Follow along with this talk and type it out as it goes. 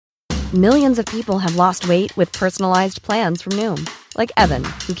Millions of people have lost weight with personalized plans from Noom. Like Evan,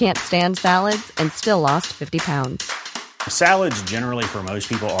 who can't stand salads and still lost 50 pounds. Salads generally for most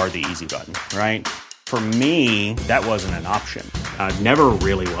people are the easy button, right? For me, that wasn't an option. I never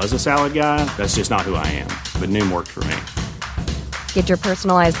really was a salad guy. That's just not who I am. But Noom worked for me. Get your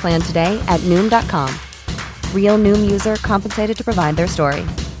personalized plan today at Noom.com. Real Noom user compensated to provide their story.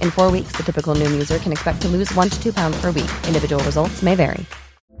 In 4 weeks, the typical Noom user can expect to lose 1 to 2 pounds per week. Individual results may vary.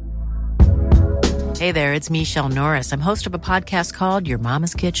 Hey there, it's Michelle Norris. I'm host of a podcast called Your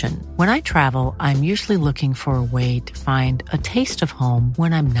Mama's Kitchen. When I travel, I'm usually looking for a way to find a taste of home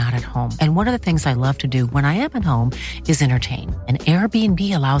when I'm not at home. And one of the things I love to do when I am at home is entertain. And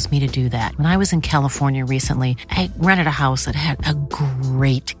Airbnb allows me to do that. When I was in California recently, I rented a house that had a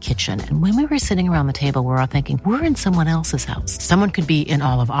great kitchen. And when we were sitting around the table, we're all thinking, we're in someone else's house. Someone could be in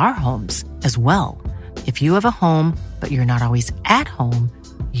all of our homes as well. If you have a home, but you're not always at home,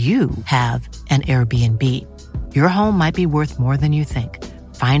 you have an Airbnb. Your home might be worth more than you think.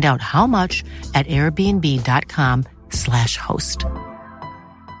 Find out how much at airbnb.com/host.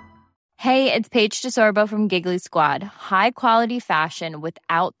 Hey, it's Paige DeSorbo from Giggly Squad. High quality fashion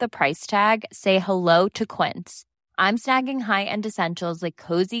without the price tag. Say hello to Quince. I'm snagging high-end essentials like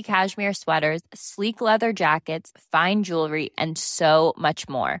cozy cashmere sweaters, sleek leather jackets, fine jewelry, and so much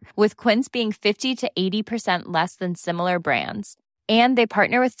more. With Quince being 50 to 80% less than similar brands. And they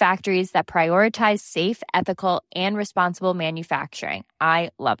partner with factories that prioritize safe, ethical, and responsible manufacturing. I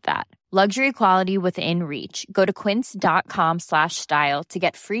love that. Luxury quality within reach. Go to quince.com/style to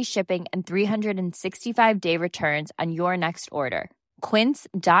get free shipping and 365-day returns on your next order.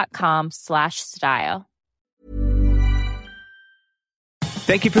 Quince.com/style.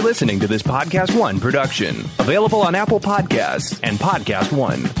 Thank you for listening to this Podcast One production. Available on Apple Podcasts and Podcast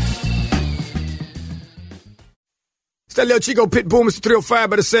One. It's that little Chico Pitbull, Mr. 305,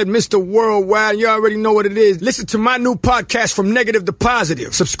 but it said Mr. Worldwide. You already know what it is. Listen to my new podcast, From Negative to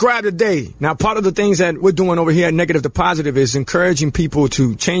Positive. Subscribe today. Now, part of the things that we're doing over here at Negative to Positive is encouraging people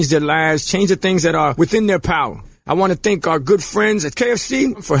to change their lives, change the things that are within their power. I want to thank our good friends at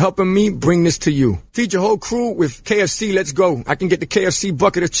KFC for helping me bring this to you. Feed your whole crew with KFC. Let's go. I can get the KFC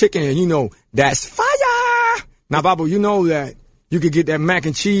bucket of chicken, and you know, that's fire. Now, Babu, you know that you could get that mac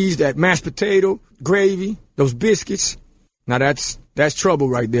and cheese, that mashed potato, gravy, those biscuits. Now that's trouble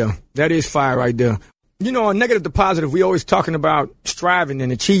right there. That is fire right there. You know, on Negative to Positive, we always talking about striving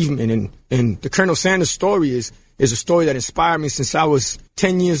and achievement, and the Colonel Sanders story is a story that inspired me since I was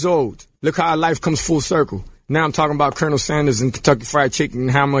 10 years old. Look how life comes full circle. Now I'm talking about Colonel Sanders and Kentucky Fried Chicken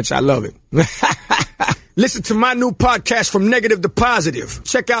and how much I love it. Listen to my new podcast, From Negative to Positive.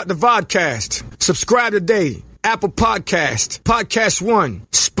 Check out the vodcast. Subscribe today. Apple Podcast, Podcast One,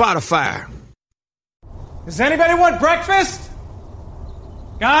 Spotify. Does anybody want breakfast?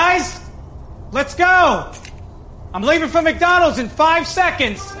 Guys, let's go. I'm leaving for McDonald's in 5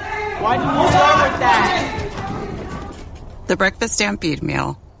 seconds. Why didn't you start with that? The Breakfast Stampede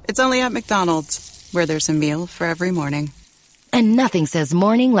Meal. It's only at McDonald's, where there's a meal for every morning. And nothing says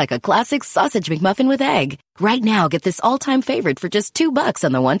morning like a classic sausage McMuffin with egg. Right now, get this all-time favorite for just $2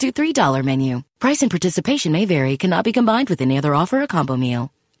 on the $1, $2, $3 menu. Price and participation may vary. Cannot be combined with any other offer or combo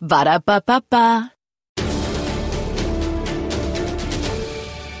meal. Ba-da-ba-ba-ba.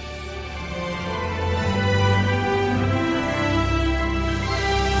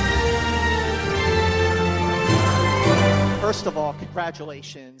 First of all,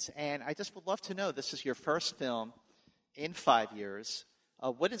 congratulations. And I just would love to know, this is your first film in 5 years.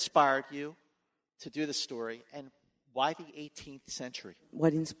 What inspired you to do the story, and why the 18th century?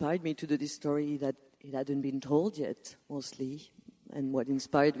 What inspired me to do this story that it hadn't been told yet, mostly. And what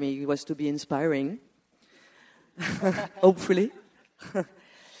inspired me was to be inspiring, hopefully.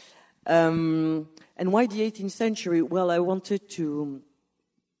 And why the 18th century? Well, I wanted to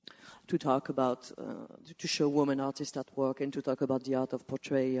talk about, to show women artists at work and to talk about the art of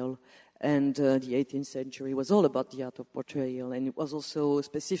portrayal. And the 18th century was all about the art of portrayal. And it was also a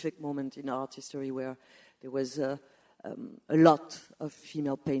specific moment in art history where there was a lot of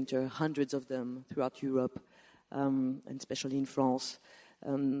female painters, hundreds of them throughout Europe, and especially in France.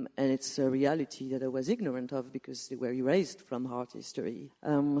 And it's a reality that I was ignorant of because they were erased from art history.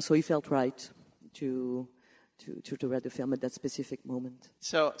 So it felt right to write the film at that specific moment.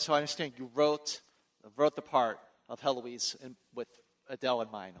 So I understand you wrote the part of Heloise with Adele in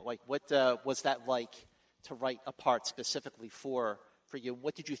mind. Like, what was that like to write a part specifically for you?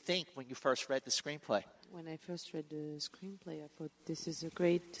 What did you think when you first read the screenplay? When I first read the screenplay, I thought this is a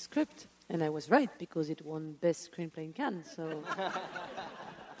great script. And I was right, because it won Best Screenplay in Cannes. So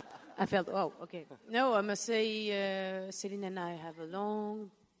I felt, oh, okay. No, I must say, Céline and I have a long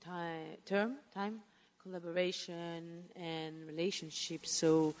time, collaboration, and relationships.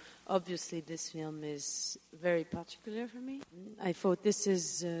 So obviously, this film is very particular for me. I thought this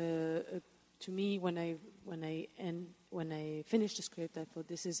is, to me, when I finished the script, I thought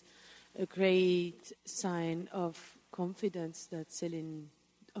this is a great sign of confidence that Céline,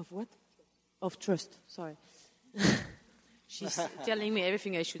 of what? Of trust. Sorry. She's telling me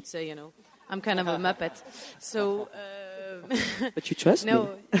everything I should say, I'm kind of a Muppet. So, but you trust me.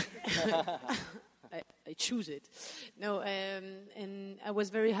 I choose it. No, and I was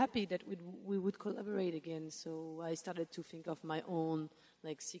very happy that we would collaborate again. So I started to think of my own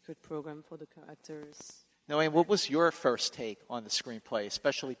secret program for the characters. Now, and what was your first take on the screenplay,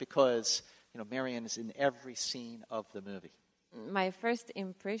 especially because Marianne is in every scene of the movie? My first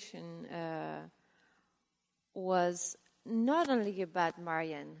impression was not only about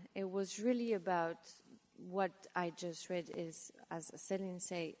Marianne. It was really about what I just read. Is, as Céline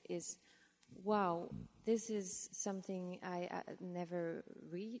say, is wow. This is something I never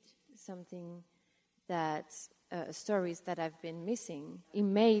read. Something that stories that I've been missing,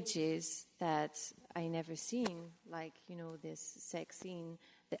 images that I never seen, like this sex scene,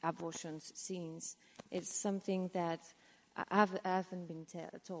 the abortions scenes. It's something that I haven't been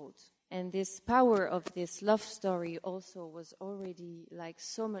told. And this power of this love story also was already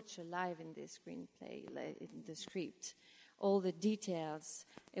so much alive in this screenplay, in the script. All the details,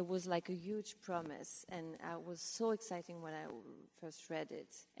 it was like a huge promise. And it was so exciting when I first read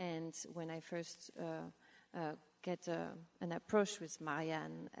it. And when I first get an approach with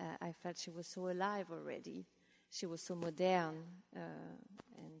Marianne, I felt she was so alive already. She was so modern,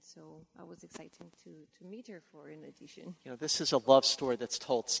 and so I was excited to meet her for an audition. This is a love story that's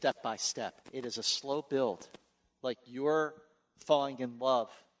told step by step. It is a slow build, like you're falling in love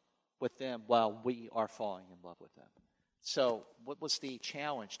with them while we are falling in love with them. So what was the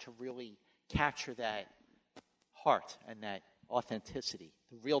challenge to really capture that heart and that authenticity,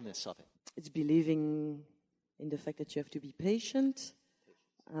 the realness of it? It's believing in the fact that you have to be patient,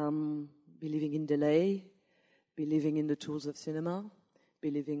 believing in delay, believing in the tools of cinema,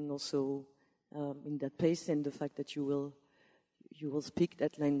 believing also in that pace and the fact that you will speak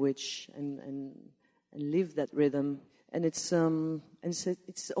that language and live that rhythm. And it's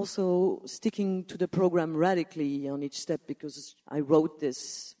also sticking to the program radically on each step, because I wrote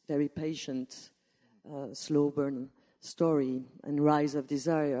this very patient, slow burn story and rise of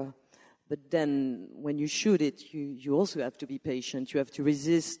desire. But then when you shoot it, you also have to be patient. You have to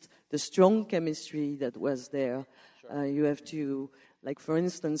resist the strong chemistry that was there. Sure. You have to, for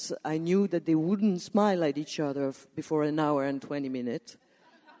instance, I knew that they wouldn't smile at each other before an hour and 20 minutes.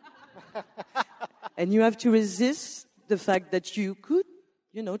 And you have to resist the fact that you could,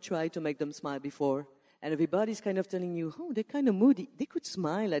 try to make them smile before. And everybody's kind of telling you, oh, they're kind of moody. They could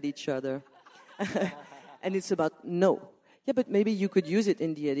smile at each other. And it's about, no. Yeah, but maybe you could use it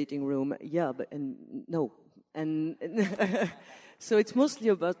in the editing room. Yeah, no. And so it's mostly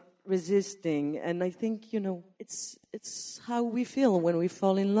about resisting. And I think, it's how we feel when we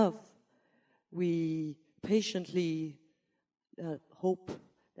fall in love. We patiently hope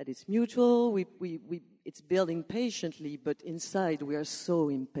that it's mutual. It's building patiently, but inside we are so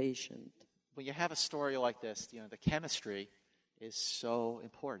impatient. When you have a story like this, the chemistry is so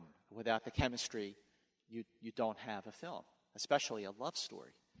important. Without the chemistry, you don't have a film, especially a love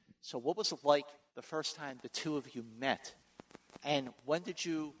story. So what was it like the first time the two of you met? And when did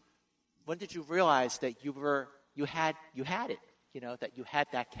you realize that you had it, that you had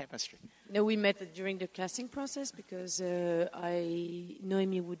that chemistry? No, we met during the casting process because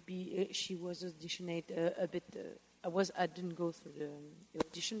Noémie would be, she was auditioned a bit, I didn't go through the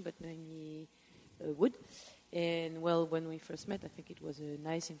audition, but Noémie would. And when we first met, I think it was a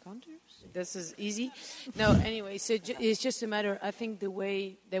nice encounter. So this is easy. No, anyway, so it's just a matter. I think the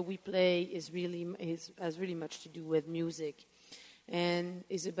way that we play has really much to do with music, and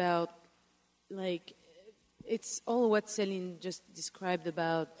is about it's all what Céline just described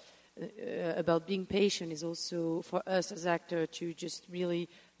about being patient. Is also for us as actors to just really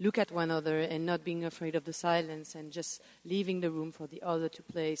look at one another and not being afraid of the silence and just leaving the room for the other to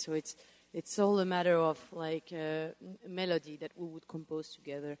play. So it's all a matter of melody that we would compose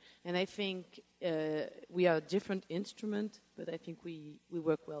together. And I think we are different instruments, but I think we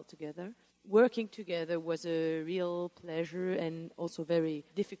work well together. Working together was a real pleasure and also very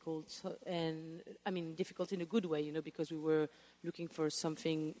difficult. And I mean, difficult in a good way, because we were looking for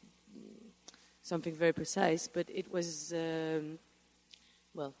something very precise. But it was, I'm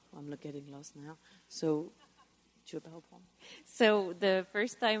not getting lost now. So to about one. So the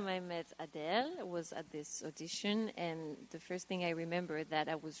first time I met Adele was at this audition, and the first thing I remember that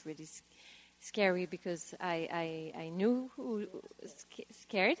I was really scary because I knew who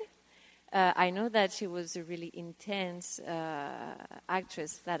scared. I know that she was a really intense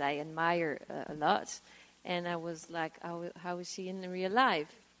actress that I admire a lot, and I was like, how is she in real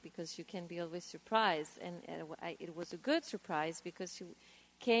life? Because you can be always surprised, and it was a good surprise because she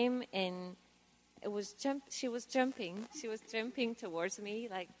came and she was jumping towards me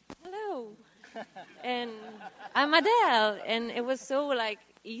like, hello, and I'm Adele, and it was so like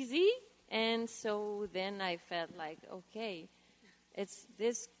easy, and so then I felt like, okay, it's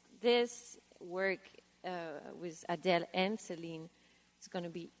this work with Adele and Celine, it's going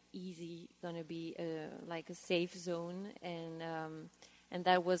to be easy, going to be like a safe zone, and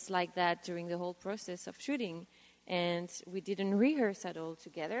that was like that during the whole process of shooting. And we didn't rehearse at all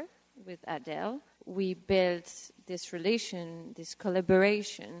together with Adele. We built this relation, this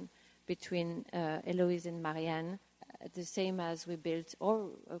collaboration between Héloïse and Marianne, the same as we built our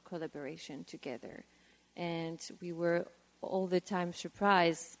collaboration together. And we were all the time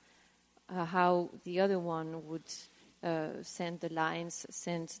surprised how the other one would send the lines,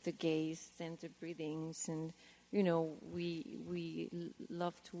 send the gaze, send the breathings, and you know, we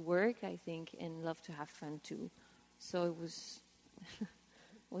love to work, I think, and love to have fun too. So it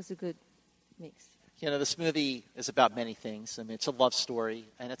was a good mix. You know, this movie is about many things. I mean, it's a love story,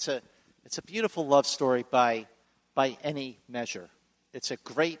 and it's a beautiful love story by any measure. It's a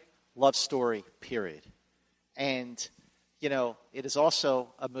great love story, period. And you know, it is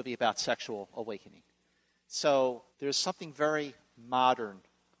also a movie about sexual awakening. So there's something very modern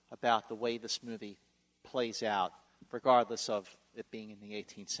about the way this movie plays out, regardless of it being in the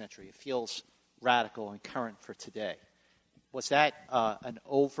 18th century. It feels radical and current for today. Was that an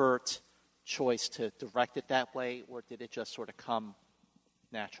overt choice to direct it that way, or did it just sort of come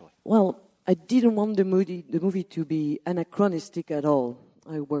naturally? Well, I didn't want the movie to be anachronistic at all.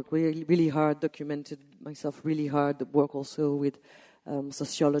 I worked really, really hard, documented myself really hard, work also with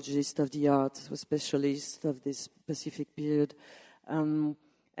sociologists of the arts, specialists of this specific period.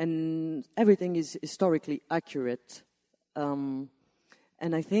 And everything is historically accurate. And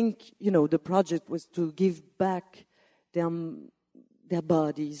I think, you know, the project was to give back their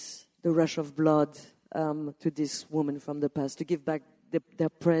bodies, the rush of blood to this woman from the past, to give back their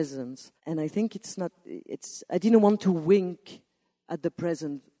presence. And I think I didn't want to wink at the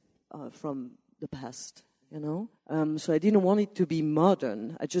present from the past, you know? So I didn't want it to be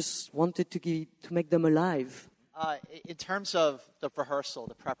modern. I just wanted to make them alive. In terms of the rehearsal,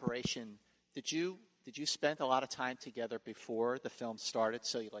 the preparation, did you spend a lot of time together before the film started,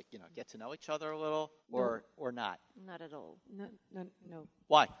 so you get to know each other a little, or not? Not at all. No.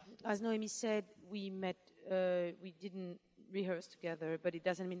 Why? As Noémie said, we met. We didn't rehearse together, but it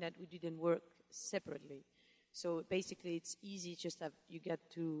doesn't mean that we didn't work separately. So basically, it's easy. Just that you get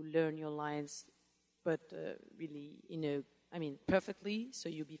to learn your lines, but really, perfectly. So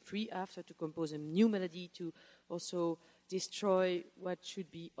you'll be free after to compose a new melody, to also destroy what should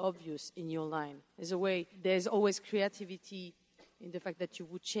be obvious in your line. There's always creativity in the fact that you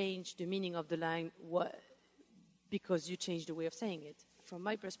would change the meaning of the line because you changed the way of saying it. From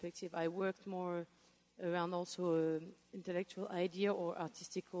my perspective, I worked more around also intellectual idea or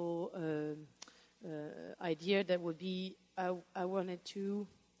artistical idea that would be, I wanted to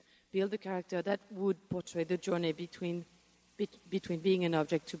build a character that would portray the journey between being an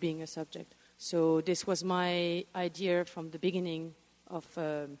object to being a subject. So this was my idea from the beginning of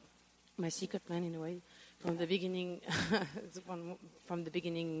my secret plan, in a way. From the beginning, from the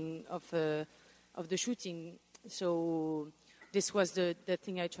beginning of the shooting. So this was the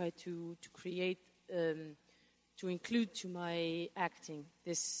thing I tried to create, to include to my acting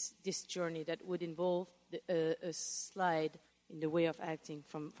this journey that would involve a slide in the way of acting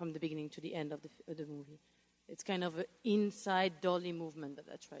from the beginning to the end of the movie. It's kind of an inside dolly movement that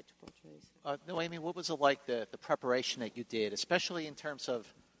I tried to portray. Noémie, what was it like, the preparation that you did, especially in terms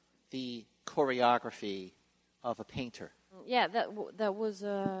of the choreography of a painter? Yeah, that was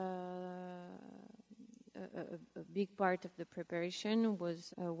a big part of the preparation,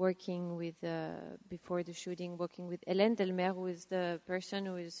 was working with, before the shooting, working with Hélène Delmer, who is the person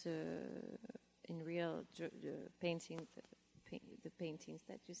who is in real painting, the paintings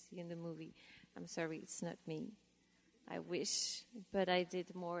that you see in the movie. I'm sorry, it's not me. I wish, but I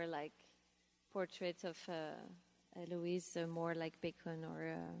did more like portraits of Héloïse, more like Bacon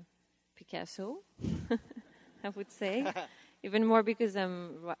or Picasso, I would say. Even more because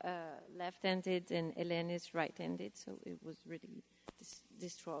I'm left-handed and Hélène is right-handed, so it was really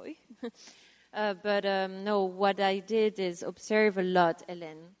destroy. No, what I did is observe a lot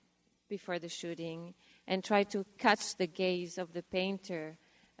Hélène before the shooting and try to catch the gaze of the painter,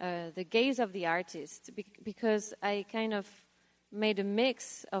 the gaze of the artist, because I kind of made a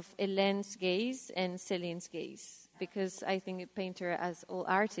mix of Hélène's gaze and Céline's gaze, because I think a painter, as all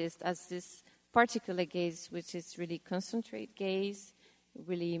artists, has this particular gaze, which is really concentrate gaze,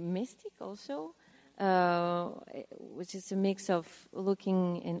 really mystic also, which is a mix of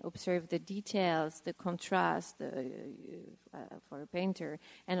looking and observe the details, the contrast for a painter,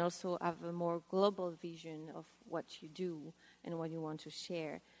 and also have a more global vision of what you do and what you want to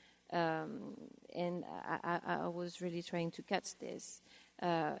share. And I was really trying to catch this.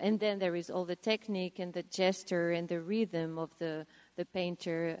 And then there is all the technique and the gesture and the rhythm of the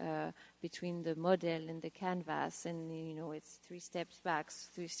painter between the model and the canvas. And, you know, it's 3 steps back,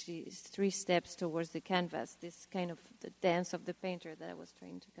 three steps towards the canvas. This kind of the dance of the painter that I was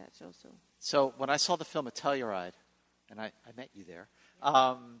trying to catch also. So when I saw the film A Telluride, and I met you there,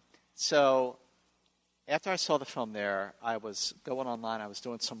 so after I saw the film there, I was going online, I was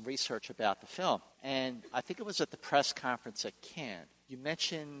doing some research about the film. And I think it was at the press conference at Cannes. You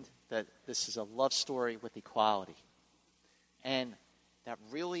mentioned that this is a love story with equality. And that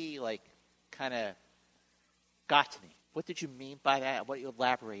really, kind of got to me. What did you mean by that? What do you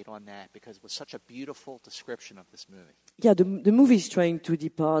elaborate on that? Because it was such a beautiful description of this movie. Yeah, the movie is trying to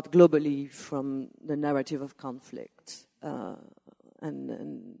depart globally from the narrative of conflict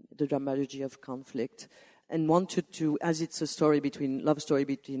and the dramaturgy of conflict, and wanted to, as it's a love story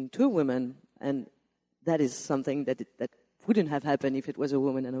between 2 women, and that is something that wouldn't have happened if it was a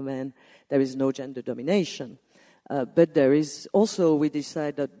woman and a man. There is no gender domination. But there is also, we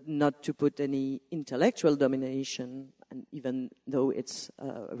decided not to put any intellectual domination, and even though it's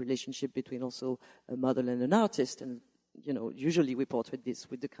a relationship between also a model and an artist, and usually we portray this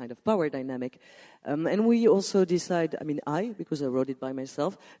with the kind of power dynamic. And we also because I wrote it by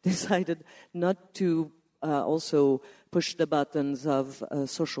myself, decided not to also push the buttons of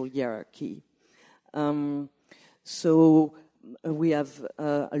social hierarchy. So we have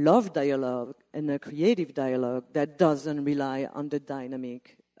a love dialogue and a creative dialogue that doesn't rely on the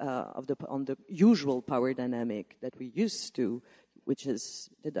dynamic on the usual power dynamic that we used to, which is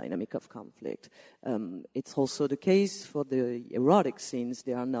the dynamic of conflict. It's also the case for the erotic scenes.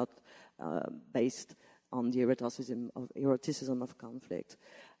 They are not based on the eroticism of conflict.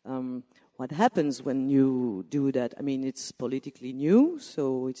 What happens when you do that? It's politically new,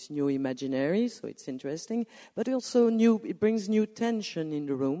 so it's new imaginary, so it's interesting, but also it brings new tension in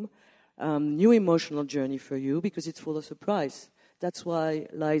the room, new emotional journey for you, because it's full of surprise. That's why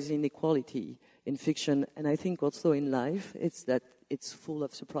lies inequality in fiction, and I think also in life, it's that it's full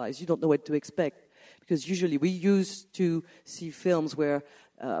of surprise. You don't know what to expect, because usually we used to see films where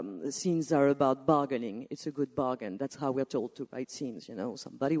the scenes are about bargaining. It's a good bargain. That's how we're told to write scenes.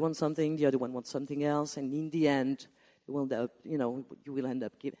 Somebody wants something, the other one wants something else, and in the end, you will end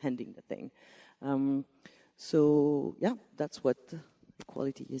up handing the thing. That's what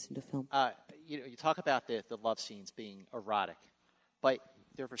equality is in the film. You talk about the love scenes being erotic, but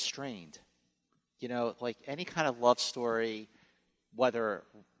they're restrained. Like any kind of love story, whether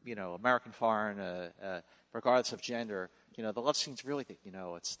American, foreign, regardless of gender. The love scenes really,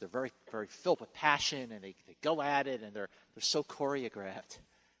 they're very, very filled with passion, and they go at it, and they're so choreographed,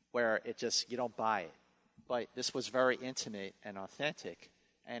 where it just, you don't buy it. But this was very intimate and authentic,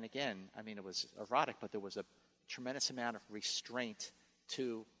 and again, it was erotic, but there was a tremendous amount of restraint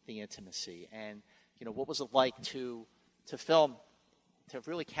to the intimacy. And what was it like to film, to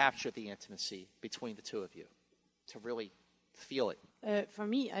really capture the intimacy between the 2 of you, to really feel it? For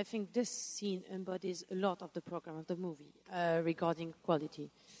me, I think this scene embodies a lot of the program of the movie regarding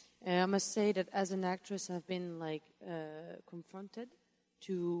quality. I must say that as an actress, I've been confronted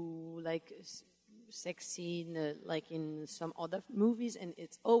to sex scene like in some other movies, and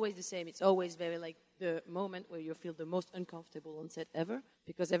it's always the same. It's always very the moment where you feel the most uncomfortable on set ever,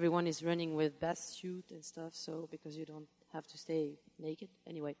 because everyone is running with bath suit and stuff. So because you don't have to stay naked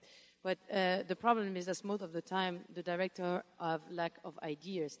anyway. But the problem is that most of the time, the director have lack of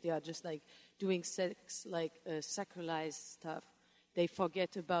ideas. They are just doing sex sacralized stuff. They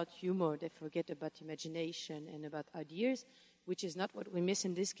forget about humor. They forget about imagination and about ideas, which is not what we miss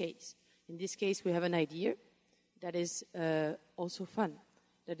in this case. In this case, we have an idea that is also fun.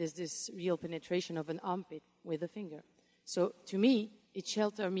 That is this real penetration of an armpit with a finger. So to me, it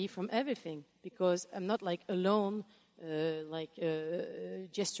shelters me from everything, because I'm not alone.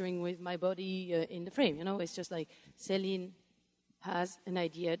 Gesturing with my body in the frame, it's just Céline has an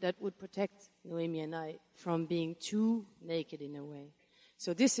idea that would protect Noémie and I from being too naked in a way.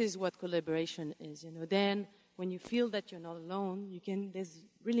 So this is what collaboration is, Then when you feel that you're not alone, there's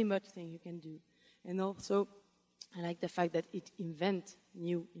really much thing you can do. And also, I like the fact that it invents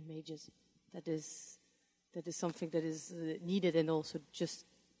new images. That is something that is needed and also just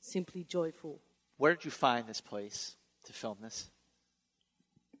simply joyful. Where did you find this place to film this?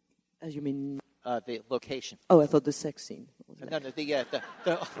 As you mean? The location. Oh, I thought the sex scene. No,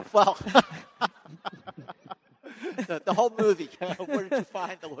 well, the whole movie. Where did you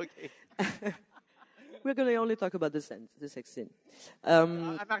find the location? We're going to only talk about the sex scene.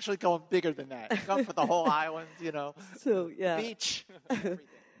 I'm actually going bigger than that. Going for the whole island, So, yeah. Beach.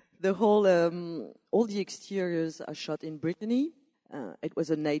 The whole, all the exteriors are shot in Brittany. It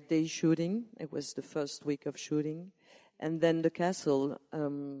was a 8-day shooting. It was the first week of shooting. And then the castle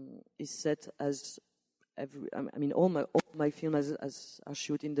is set as all my films are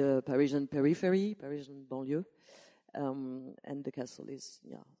shot in the Parisian periphery, Parisian banlieue. And the castle is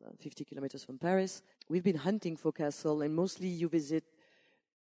 50 kilometers from Paris. We've been hunting for castle, and mostly you visit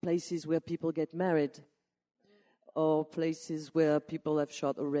places where people get married, or places where people have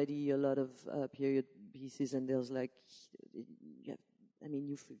shot already a lot of period pieces, and there's you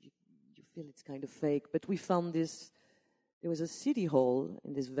feel it's kind of fake. But we found this. There was a city hall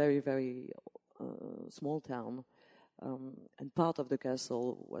in this very, very small town, and part of the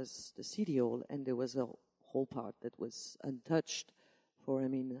castle was the city hall, and there was a whole part that was untouched for, I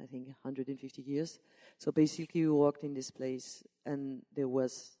think 150 years. So basically we walked in this place, and there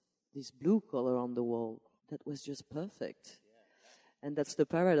was this blue color on the wall that was just perfect. And that's the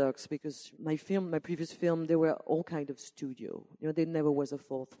paradox, because my previous film, there were all kind of studio. There never was a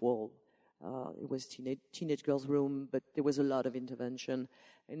fourth wall. It was teenage girls' room, but there was a lot of intervention.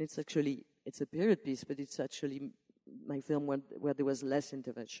 And it's a period piece, but it's actually my film where there was less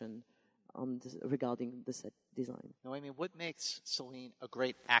intervention regarding the set design. Now, what makes Celine a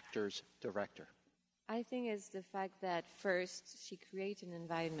great actor's director? I think it's the fact that first she created an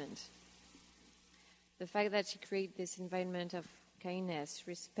environment. The fact that she created this environment of kindness,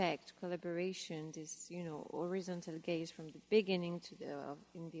 respect, collaboration, this horizontal gaze from the beginning to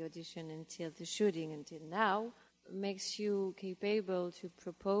in the audition until the shooting until now, makes you capable to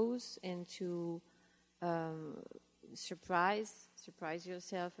propose and to surprise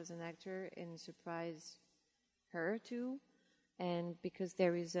yourself as an actor and surprise her too. And because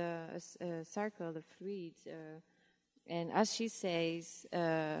there is a circle of fluid, and as she says,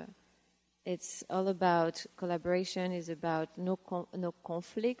 it's all about collaboration. Is about no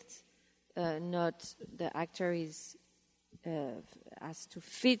conflict. Not the actor has to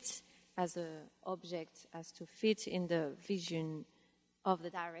fit as an object, has to fit in the vision of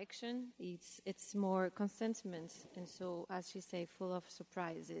the direction. It's more contentment, and so, as she say, full of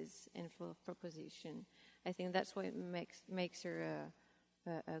surprises and full of proposition. I think that's what makes her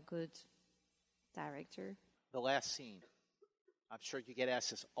a good director. The last scene. I'm sure you get asked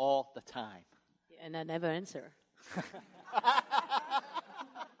this all the time. And I never answer.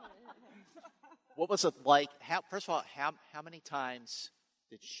 What was it like? First of all, how many times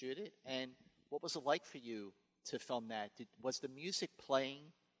did you shoot it? And what was it like for you to film that? Was the music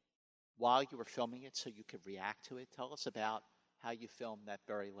playing while you were filming it so you could react to it? Tell us about how you filmed that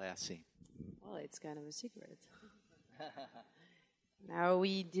very last scene. Well, it's kind of a secret. Now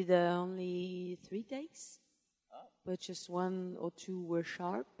we did only 3 takes. But just 1 or 2 were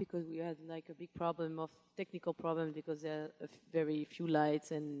sharp because we had a big technical problem because there are very few lights,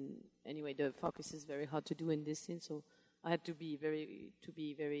 and anyway the focus is very hard to do in this scene. So I had to be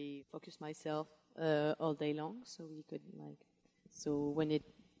very focused myself all day long. So we could so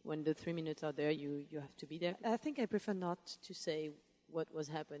when the 3 minutes are there, you have to be there. I think I prefer not to say what was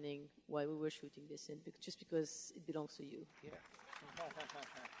happening while we were shooting this scene, just because it belongs to you. Yeah.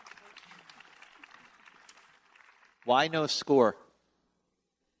 Why no score?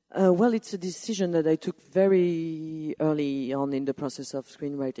 Well, it's a decision that I took very early on in the process of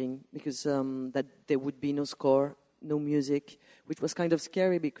screenwriting, because that there would be no score, no music, which was kind of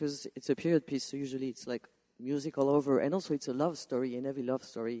scary because it's a period piece, so usually it's like music all over, and also it's a love story, and every love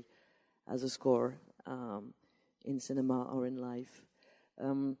story has a score in cinema or in life.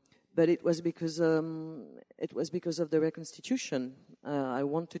 But it was because of the reconstitution. I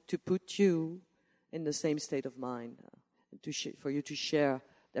wanted to put you in the same state of mind, for you to share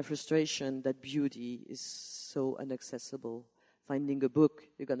the frustration that beauty is so inaccessible. Finding a book,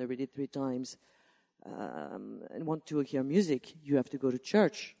 you're going to read it 3 times, and want to hear music, you have to go to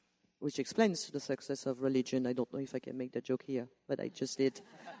church, which explains the success of religion. I don't know if I can make that joke here, but I just did.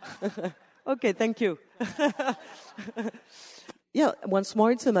 Okay, thank you. Yeah, once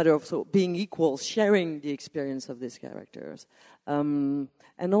more, it's a matter of being equal, sharing the experience of these characters, and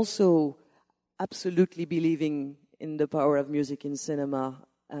also absolutely believing in the power of music in cinema,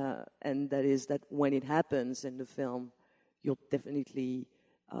 and that is that when it happens in the film, you'll definitely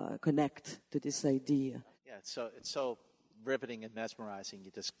connect to this idea. Yeah, it's so riveting and mesmerizing.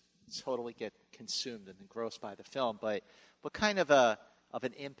 You just totally get consumed and engrossed by the film. But what kind of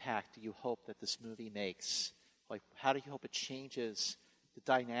an impact do you hope that this movie makes? Like, how do you hope it changes the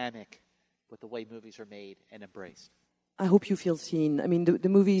dynamic with the way movies are made and embraced? I hope you feel seen. I mean, the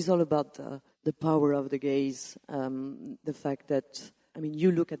movie is all about the power of the gaze, the fact that, I mean,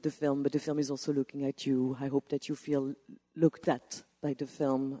 you look at the film, but the film is also looking at you. I hope that you feel looked at by the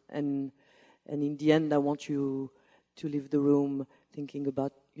film. And in the end, I want you to leave the room thinking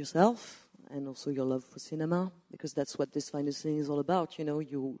about yourself and also your love for cinema, because that's what this final scene is all about. You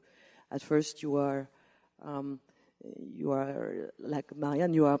know, at first you are like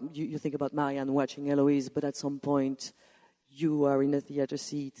Marianne. You think about Marianne watching Eloise, but at some point you are in a theater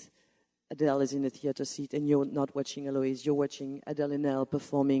seat. Adele is in a theater seat, and you're not watching Eloise. You're watching Adele Haenel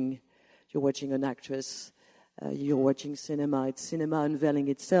performing. You're watching an actress. You're watching cinema. It's cinema unveiling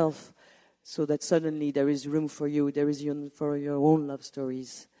itself, so that suddenly there is room for you. There is room for your own love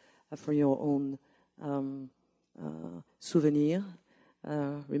stories, for your own souvenir,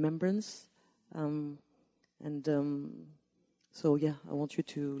 remembrance. So, yeah, I want you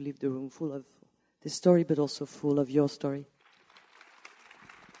to leave the room full of this story, but also full of your story.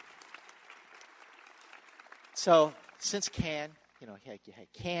 So, since Cannes, you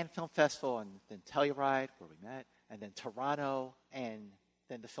had Cannes Film Festival and then Telluride, where we met, and then Toronto, and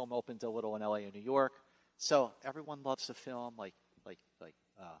then the film opened a little in LA and New York. So, everyone loves the film, like the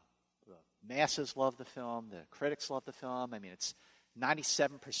masses love the film, the critics love the film. I mean, it's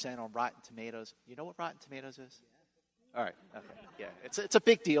 97% on Rotten Tomatoes. You know what Rotten Tomatoes is? Yeah. All right. Okay. Yeah. It's a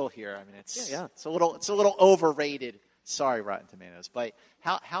big deal here. I mean, it's a little overrated. Sorry, Rotten Tomatoes. But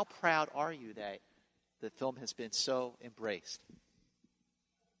how proud are you that the film has been so embraced?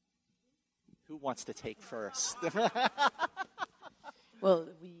 Who wants to take first? Well,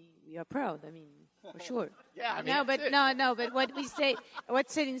 we are proud. I mean, for sure. Yeah. I mean, no. But what we say, what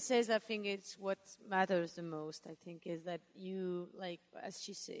Céline says, I think it's what matters the most. I think is that you, like as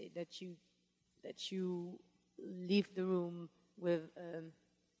she said, that you leave the room with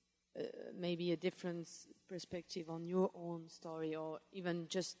maybe a different perspective on your own story, or even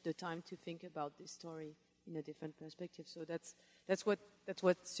just the time to think about this story in a different perspective. So that's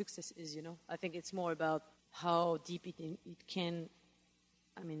what success is. You know, I think it's more about how deep it can.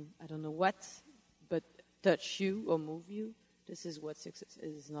 I mean, I don't know what, but touch you or move you. This is what success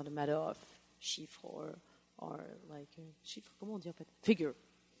is. It's not a matter of chiffre or like chiffre. Comment on dit en fait? Figure.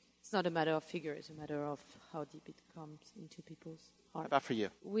 It's not a matter of figure. It's a matter of how deep it comes into people's heart. How about for you?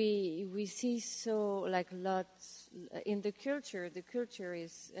 We see so like lots in the culture. The culture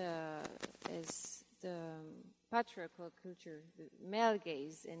is the patriarchal culture, the male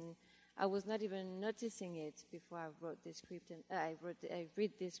gaze, and I was not even noticing it before I wrote this script. And I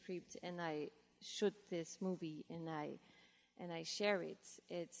read this script and I shoot this movie and I share it.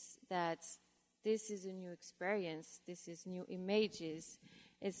 It's that this is a new experience. This is new images.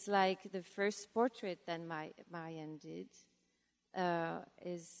 It's like the first portrait that Marianne did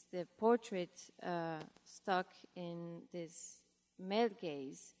is the portrait stuck in this male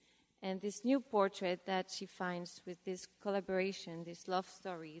gaze. And this new portrait that she finds with this collaboration, this love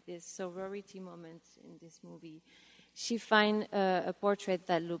story, this sorority moment in this movie, she finds a portrait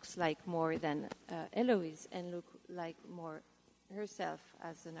that looks like more than Eloise and look like more herself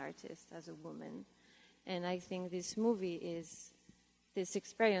as an artist, as a woman. And I think this movie is this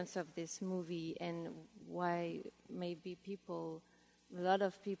experience of this movie and why maybe a lot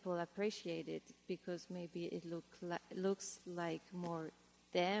of people appreciate it, because maybe it looks like more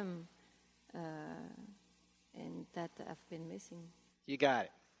them, and that I've been missing. You got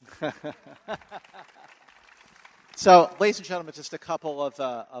it. So, ladies and gentlemen, just a couple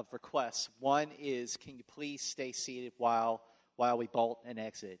of requests. One is, can you please stay seated while we bolt and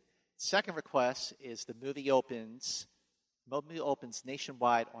exit? Second request is the movie opens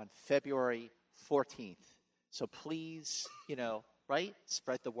nationwide on February 14th. So please,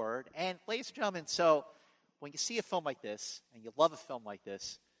 spread the word. And ladies and gentlemen, so when you see a film like this and you love a film like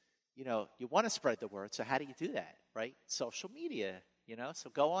this, you want to spread the word. So how do you do that, right? Social media, So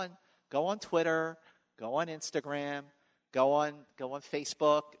go on Twitter, go on Instagram, go on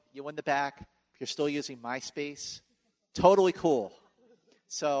Facebook. You in the back, if you're still using MySpace, totally cool.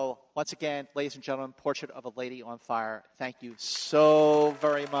 So once again, ladies and gentlemen, Portrait of a Lady on Fire. Thank you so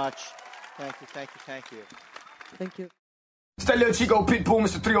very much. Thank you. Thank you. It's that little Chico Pitbull,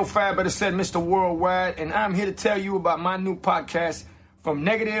 Mr. 305, better said Mr. Worldwide, and I'm here to tell you about my new podcast, From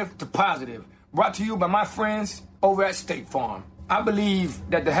Negative to Positive, brought to you by my friends over at State Farm. I believe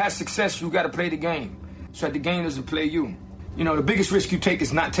that to have success, you got to play the game, so that the game doesn't play you. You know, the biggest risk you take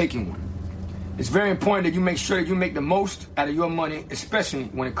is not taking one. It's very important that you make sure that you make the most out of your money, especially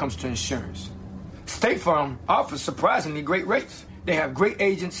when it comes to insurance. State Farm offers surprisingly great rates. They have great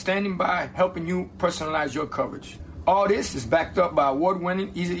agents standing by helping you personalize your coverage. All this is backed up by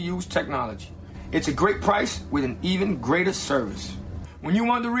award-winning, easy-to-use technology. It's a great price with an even greater service. When you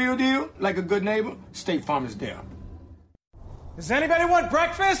want the real deal, like a good neighbor, State Farm is there. Does anybody want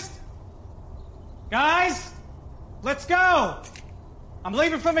breakfast? Guys, let's go. I'm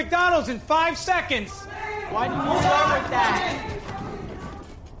leaving for McDonald's in 5 seconds. Why did you start with that?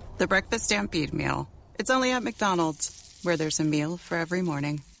 The Breakfast Stampede Meal. It's only at McDonald's, where there's a meal for every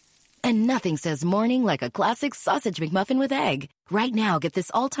morning. And nothing says morning like a classic sausage McMuffin with egg. Right now, get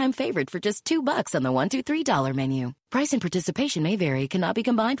this all-time favorite for just $2 on the $1, $2, $3 menu. Price and participation may vary. Cannot be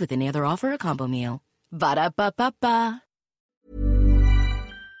combined with any other offer or combo meal. Ba-da-ba-ba-ba.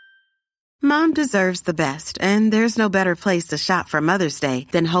 Mom deserves the best, and there's no better place to shop for Mother's Day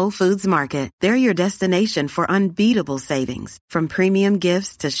than Whole Foods Market. They're your destination for unbeatable savings, from premium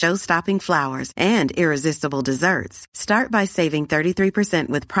gifts to show-stopping flowers and irresistible desserts. Start by saving 33%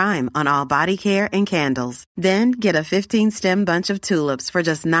 with Prime on all body care and candles. Then get a 15-stem bunch of tulips for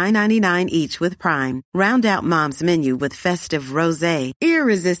just $9.99 each with Prime. Round out Mom's menu with festive rosé,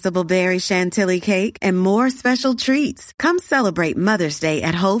 irresistible berry chantilly cake, and more special treats. Come celebrate Mother's Day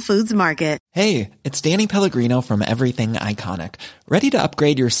at Whole Foods Market. Hey, it's Danny Pellegrino from Everything Iconic. Ready to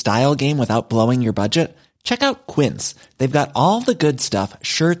upgrade your style game without blowing your budget? Check out Quince. They've got all the good stuff,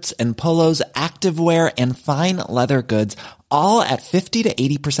 shirts and polos, activewear, and fine leather goods, all at 50 to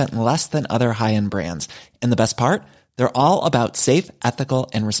 80% less than other high-end brands. And the best part? They're all about safe, ethical,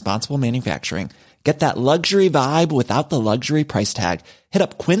 and responsible manufacturing. Get that luxury vibe without the luxury price tag. Hit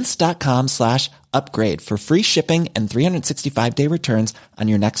up quince.com/upgrade for free shipping and 365-day returns on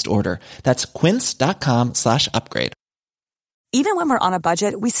your next order. That's quince.com/upgrade. Even when we're on a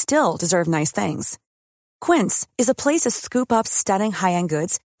budget, we still deserve nice things. Quince is a place to scoop up stunning high-end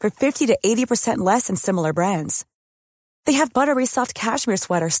goods for 50 to 80% less than similar brands. They have buttery soft cashmere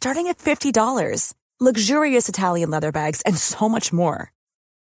sweaters starting at $50, luxurious Italian leather bags, and so much more.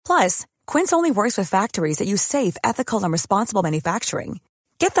 Plus, Quince only works with factories that use safe, ethical, and responsible manufacturing.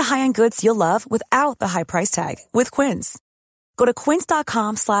 Get the high-end goods you'll love without the high price tag with Quince. Go to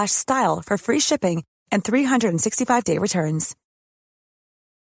quince.com/style for free shipping and 365-day returns.